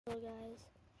Hello guys,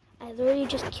 I literally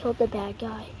just killed the bad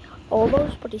guy,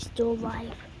 almost, but he's still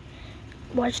alive.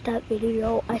 Watch that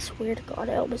video, I swear to God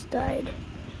I almost died.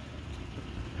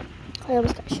 I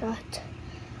almost got shot,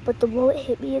 but the bullet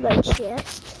hit me in my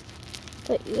chest,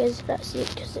 but you guys did not see it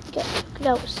because it got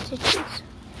out with stitches.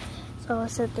 So I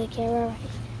set the camera right.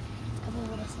 Come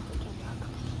on, I set the camera up.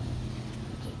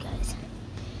 Okay guys,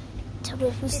 tell me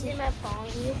if you see my phone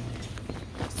you.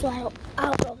 So I don't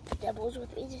know if the devil's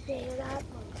with me today or not.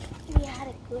 We had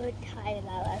a good time in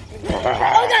that last video.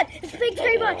 Oh God! It's Big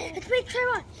Trayvon! It's Big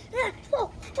Trayvon! Ah,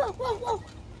 whoa! Whoa! Whoa! Whoa!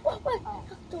 Whoa! Whoa! Oh.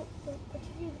 Don't put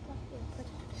your hands up.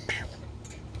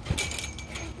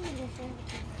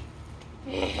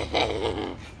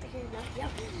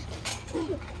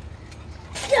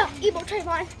 Yeah, evil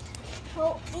Trayvon.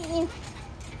 Help me.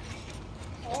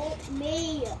 Help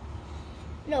me.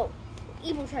 No,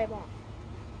 evil Trayvon.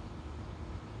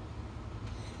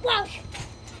 Wow!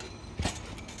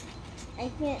 I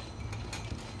can't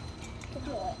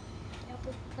do it. That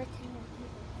was protecting me.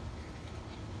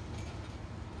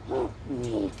 Oh!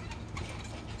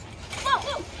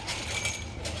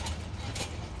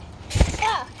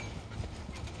 Ah!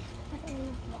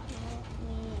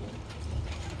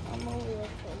 I'm over here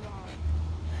so long.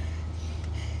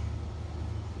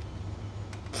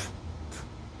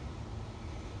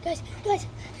 Guys,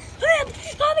 hurry up!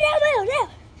 Calm me down, now!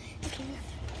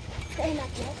 Okay, not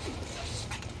yet.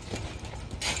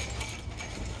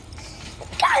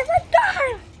 Guys, let's go!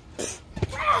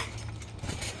 Ah!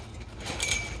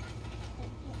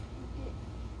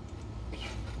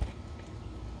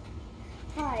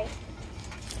 Hi.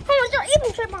 Oh, it's not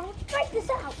evil Trayvon. Let's fight this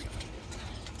out.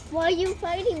 Why are you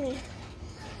fighting me?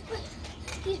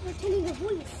 He's pretending a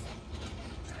voice.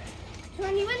 You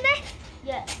want you in there?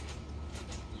 Yes.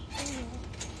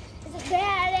 It's a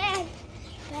badass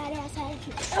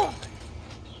attitude. Oh!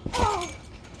 Oh!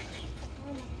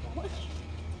 Oh my God.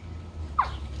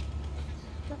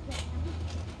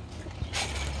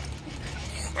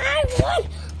 I won!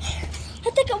 I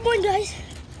think I won, guys.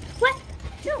 What?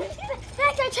 No,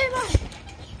 that guy turned on.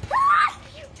 Ah!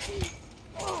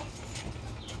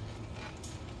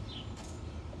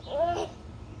 Oh.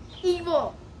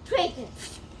 Evil. Trayvon.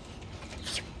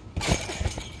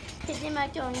 Because I'm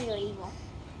not telling you're evil.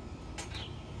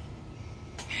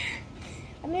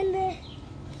 I'm in there.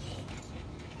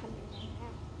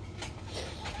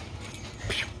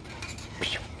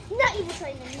 Not evil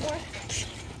Trayvon anymore.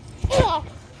 Oh.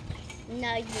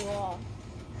 No, you are.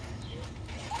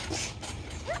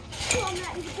 Oh, I'm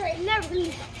not evil Trayvon. Never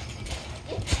leave.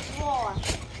 It's war.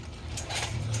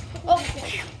 Oh,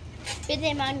 but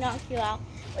they might knock you out.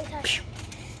 Wait,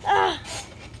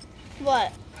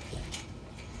 what?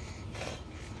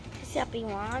 Except you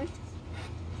on.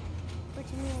 What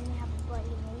do you mean we have a bloody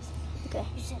nose? Okay.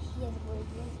 You said he has a bloody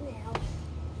nose now.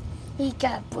 He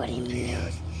got a bloody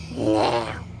nose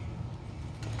now.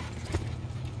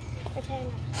 Okay.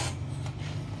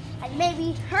 I may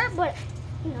be hurt, but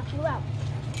he knocked you out.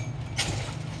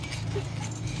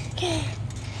 Okay.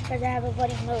 Because I have a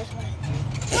bloody nose.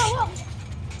 Whoa, whoa.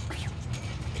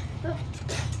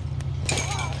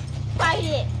 Fight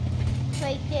it,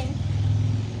 Trayvon.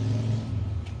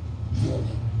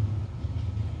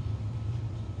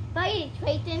 Fight it,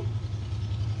 Trayvon.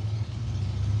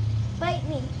 Fight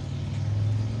me.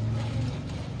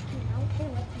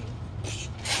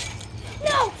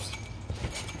 No!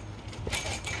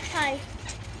 Hi.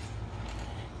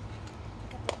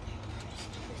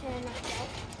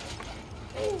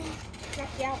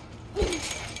 Knock you out.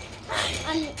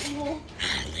 I'm the evil.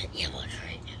 I'm the evil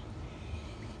Trayvon.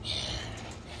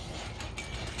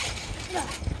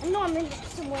 I know I'm in there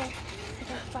somewhere. I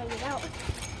gotta fight it out.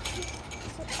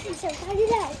 He said, fight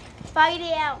it out. Fight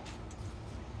it out.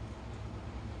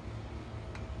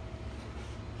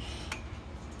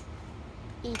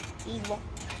 Evil.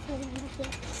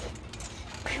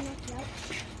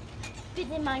 But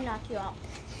they might knock you out.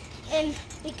 And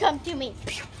they come to me.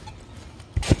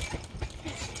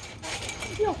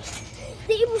 No,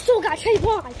 the evil soul got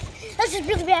Trayvon. That's just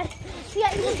really bad. We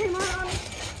got evil Trayvon on us.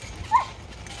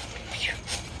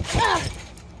 Ah.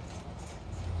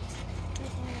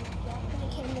 It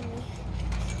came to me.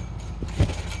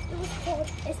 It was cold.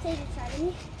 It stayed inside of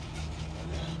me.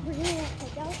 We're gonna have to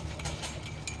take out.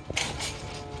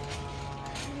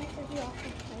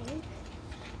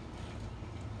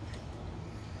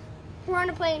 We're on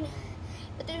a plane,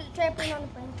 but there's a trampoline on the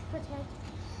plane. Pretend.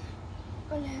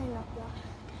 I'm gonna hang up, y'all.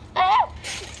 Ow!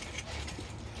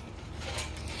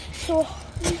 So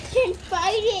you can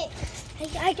fight it.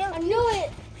 I don't. I knew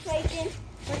it, Trayvon.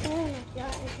 We're gonna hang up,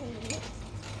 y'all.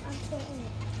 I'm so in it.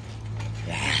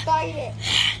 Fight it.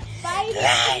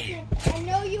 Spider, I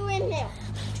know you in there.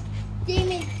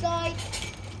 Demon guy,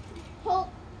 help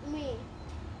me.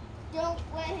 Don't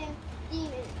let him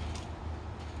demon.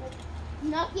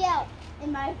 Knock you out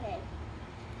in my head.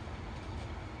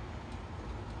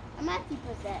 I'm at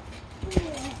 50%.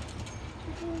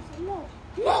 No.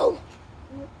 No!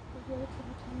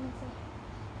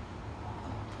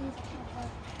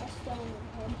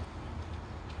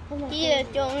 Here,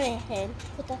 don't let him.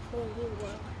 Put that for you.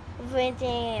 Right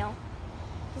there.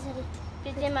 Is that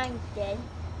But then I'm dead.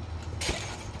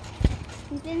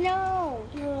 No.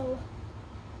 No.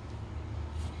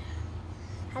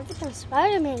 I have to become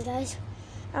Spider-Man, guys.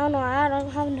 I don't know. I don't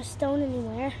have no stone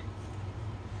anywhere.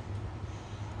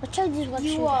 I'll try this one.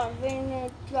 You are gonna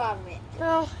drop it.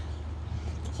 No.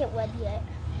 I can't web yet.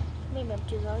 Maybe I'm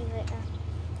too long right now.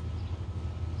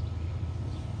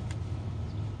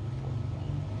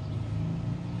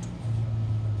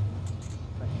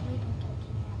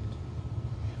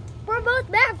 We're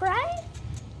both back, right?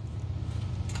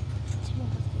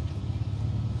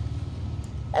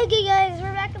 Okay, guys,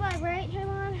 we're back alive, right,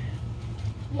 Draymond?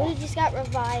 Yeah. We just got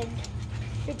revived.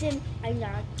 Pretend I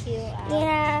knocked you out.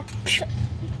 Yeah.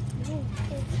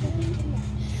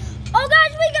 Oh,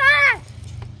 guys, we got it!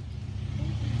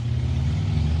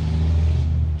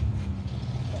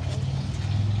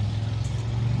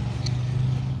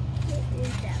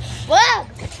 Whoa!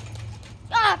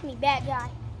 Get off me, bad guy.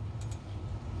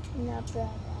 Not bad.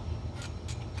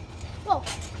 Whoa,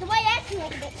 the way that's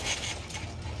like a bit.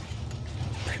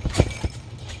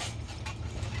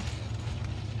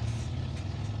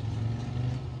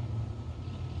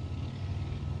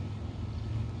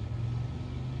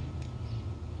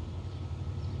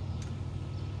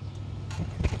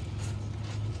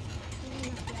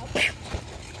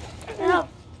 No.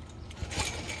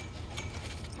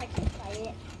 I can fight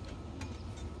it.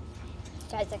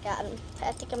 Guys, I got him.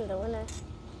 I think I'm the winner.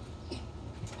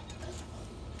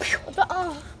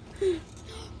 Oh.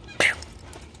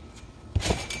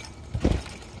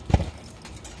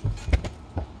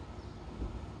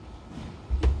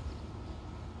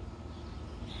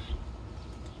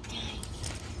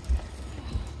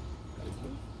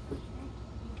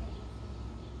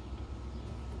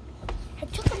 I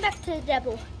took him back to the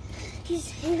devil.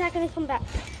 He's not gonna come back.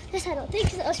 Yes, I don't think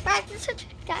so. Let's practice it,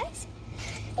 guys.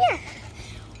 Yeah.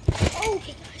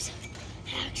 Okay, guys.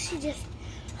 I actually just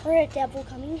heard a devil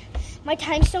coming. My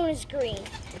time stone is green.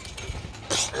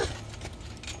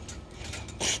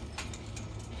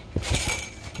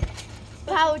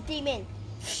 Power demon.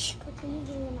 Continue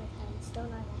getting my time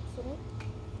stone on accident.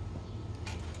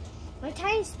 My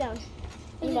time stone.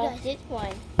 You lost this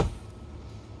one.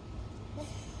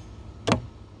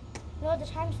 No, the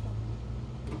time stone.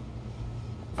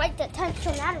 Fight that time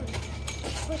stone out of me.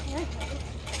 Where's my time?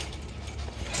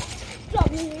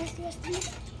 Drop me, yes.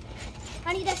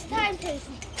 I need that time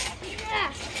station.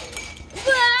 Yeah.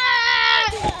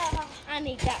 I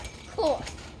need that. Cool.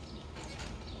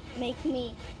 Make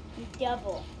me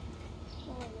double.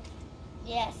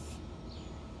 Yes.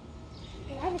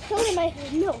 I have a stone in my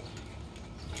head. No.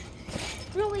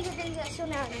 Really good thing that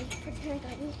stone out of me. Pretend I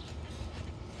got you.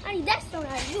 I need that stone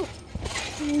out of you.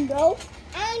 No.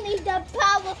 I need the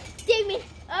power demon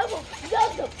of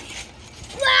Zozo.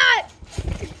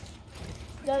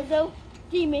 Zozo,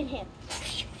 demon him.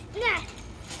 Nah. I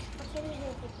can't even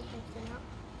take the thing out.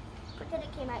 Pretend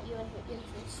it came at you and hit you in the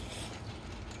face.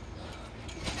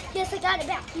 Yes, I got it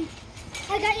back.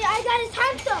 I got his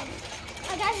time stone.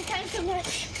 I got his time stone. I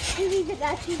need it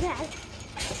that too bad.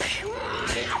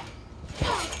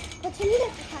 Pretend you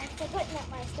got the time stone, but not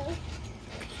my stone.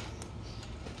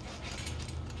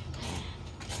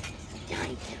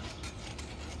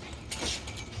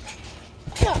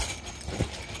 Go.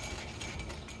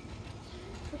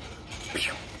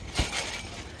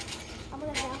 I'm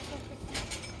gonna bounce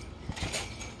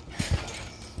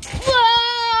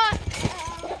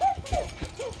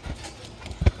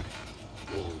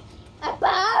A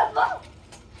powerful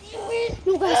demon.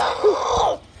 no, guys.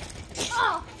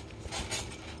 Oh.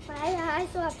 But I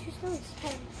still have 2 stones.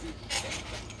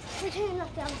 Pretend to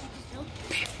knock down the stone.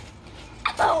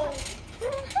 Oh.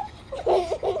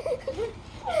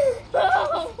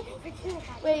 Pretend I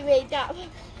got you. Wait, stop.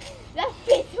 That's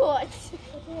big horse.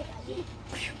 Pretend I got you.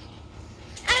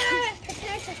 Pretend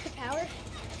I took the power.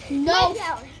 No. My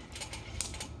power.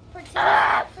 Pretend.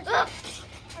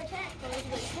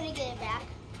 Can I get it back?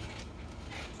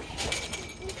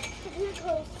 Pretend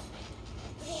close.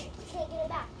 You can't get it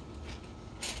back.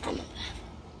 I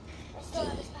still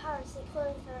have this power. Stay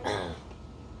close.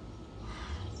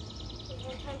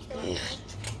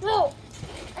 No!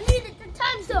 I needed the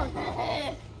time zone!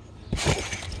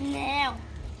 Now.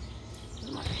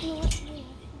 Guys,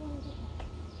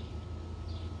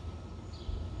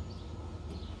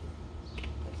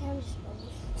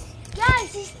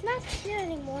 he's not here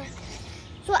anymore.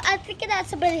 So I think that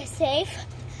somebody's safe.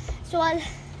 So I'm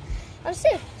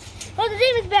safe. Oh, the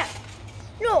demon's back.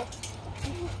 No.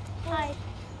 Hi.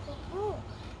 Oh.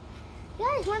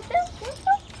 Guys, want film?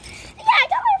 Yeah, I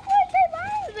got my 4K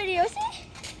Lions video. See?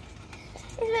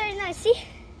 It's very nice. See?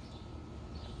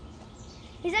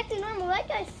 He's acting normal, right,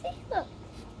 guys? See? Look.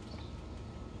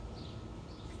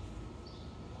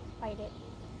 Fight it.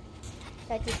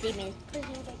 That's a demon.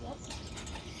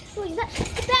 Oh, he's not.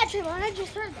 It's bad, Trayvon. I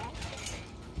just heard that.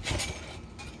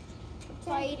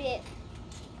 Fight it.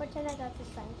 Pretend I got the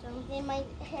sign zone. In my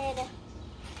head.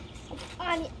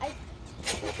 I got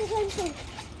the sign zone.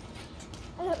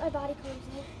 I got my body comes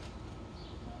in.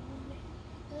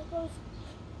 There it goes.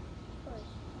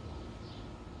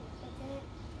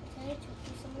 Can I took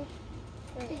you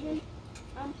somewhere?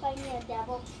 I'm fighting a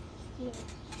devil. No.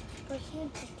 Pretend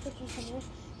to took you somewhere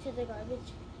to the garbage.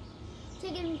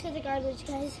 Take him to the garbage,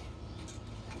 guys.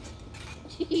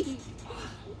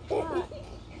 Wow.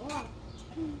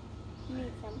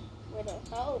 Need some little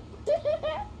help.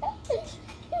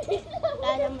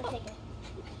 Guys, I'm gonna take it.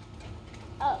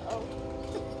 Uh-oh.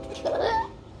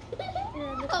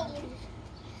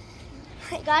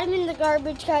 I got him in the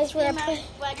garbage, guys. Where I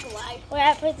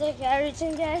put the garbage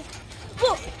in, guys.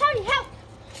 Whoa, howdy, help!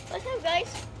 What's up,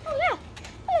 guys? Oh, yeah.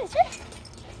 Oh, that's right.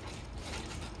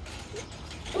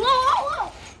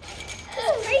 Whoa!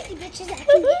 Crazy bitches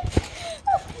acting.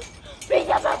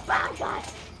 Because I'm a bad guy.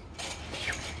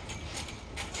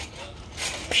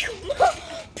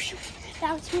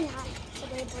 That was too high, so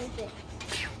they breathe it.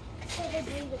 So they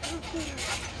breathe it.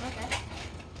 Okay.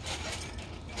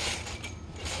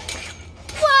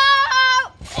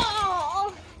 Whoa!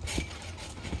 Oh!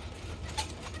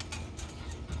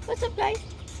 What's up, guys?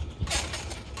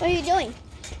 What are you doing?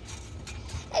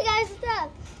 Hey guys, what's up?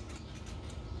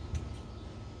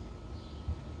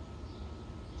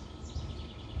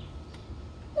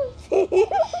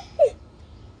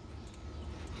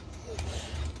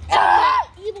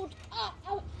 Evil.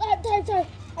 Sorry.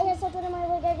 I got something in my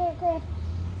leg. I got a cramp.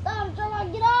 Stop,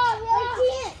 Trayvon, get off! I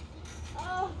can't.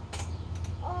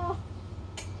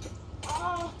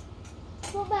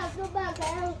 Go back. I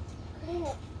have a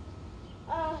cramp.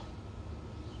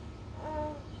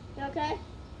 You okay?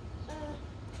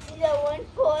 You got 1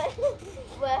 foot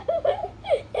left.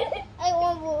 I have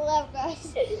 1 foot left,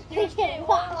 guys. You can't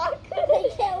walk. I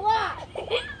can't walk.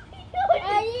 I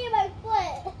need my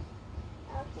foot.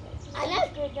 I'm not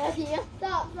good, does he?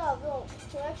 Stop, no.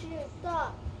 Actually,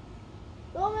 stop.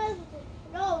 Don't mess with it.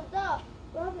 No, stop.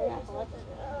 Rub it. Yeah, what?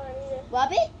 I need it.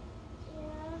 Rub it?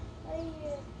 Yeah, I need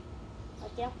it.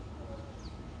 Okay.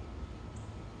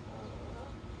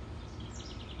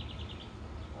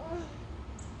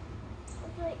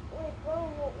 It's like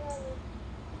going around me.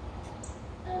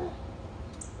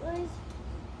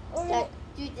 That,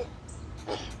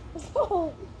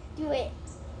 do it.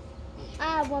 I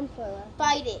have 1 foot left.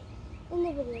 Fight it. In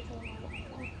the video.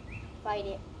 Fight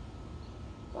it.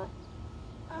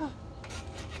 I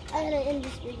gotta end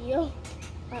this video.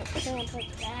 Cramp is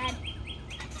bad.